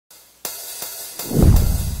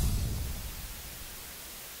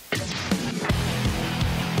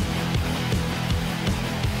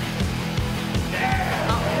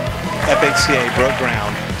FHCA broke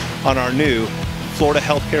ground on our new Florida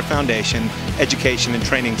Healthcare Foundation Education and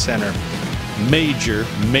Training Center. Major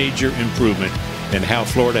improvement in how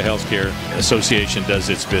Florida Healthcare Association does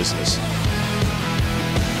its business.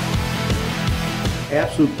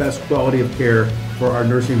 Absolute best quality of care for our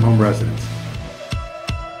nursing home residents.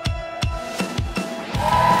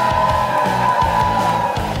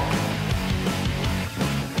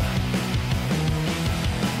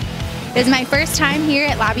 It is my first time here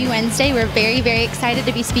at Lobby Wednesday. We're very excited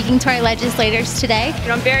to be speaking to our legislators today.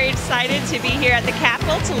 And I'm very excited to be here at the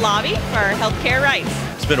Capitol to lobby for our healthcare rights.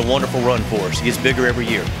 It's been a wonderful run for us. It gets bigger every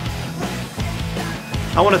year.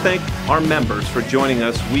 I want to thank our members for joining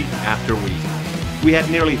us week after week. We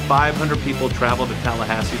had nearly 500 people travel to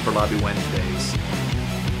Tallahassee for Lobby Wednesdays.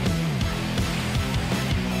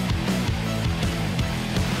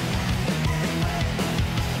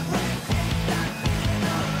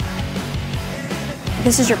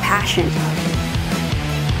 This is your passion.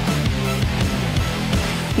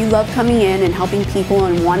 You love coming in and helping people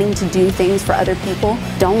and wanting to do things for other people.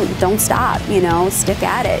 Don't stop, stick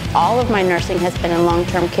at it. All of my nursing has been in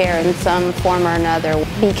long-term care in some form or another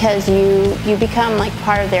because you become like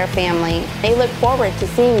part of their family. They look forward to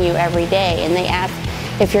seeing you every day and they ask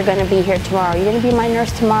if you're going to be here tomorrow. Are you going to be my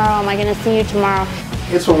nurse tomorrow? Am I going to see you tomorrow?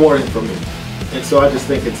 It's rewarding for me. And so I just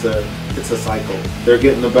think it's a cycle. They're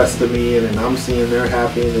getting the best of me and I'm seeing they're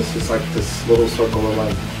happy and it's just like this little circle of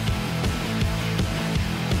life.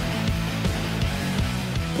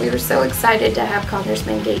 We were so excited to have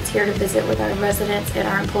Congressman Gates here to visit with our residents and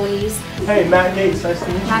our employees. Hey, Matt Gates, nice to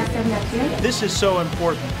meet you. Nice to meet you. This is so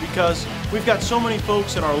important because we've got so many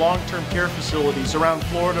folks in our long-term care facilities around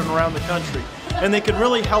Florida and around the country, and they can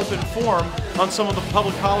really help inform on some of the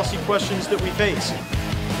public policy questions that we face.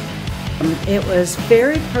 It was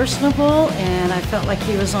very personable and I felt like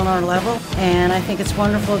he was on our level, and I think it's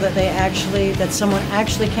wonderful that someone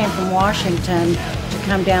actually came from Washington to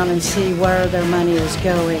come down and see where their money is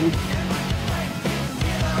going.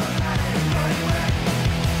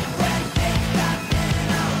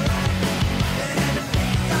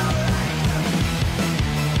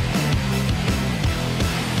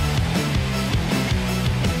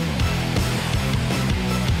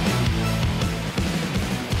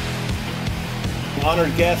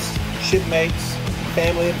 Honored guests, shipmates,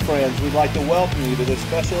 family and friends, we'd like to welcome you to this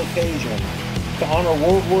special occasion to honor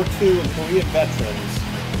World War II and Korean veterans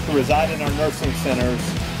who reside in our nursing centers,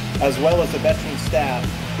 as well as the veteran staff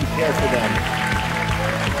who care for them.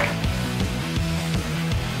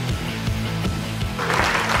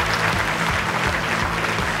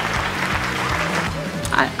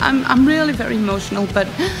 I'm really very emotional, but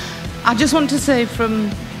I just want to say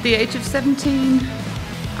from the age of 17,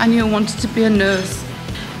 I knew I wanted to be a nurse.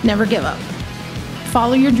 Never give up.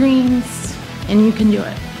 Follow your dreams, and you can do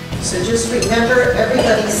it. So just remember,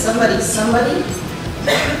 everybody's somebody, and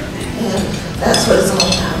that's what it's all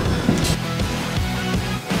about.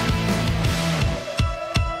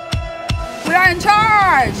 We are in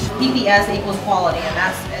charge! PPS equals quality, and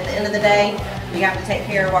that's, at the end of the day, we have to take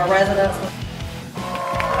care of our residents.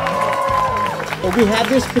 Well, we have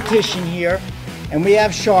this petition here, and we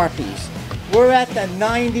have Sharpies. We're at the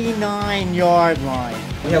 99-yard line.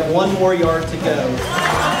 We have one more yard to go.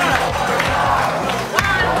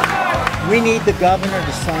 We need the governor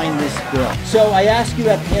to sign this bill. So I ask you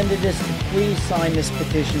at the end of this to please sign this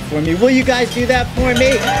petition for me. Will you guys do that for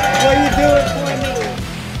me? Will you do it for me?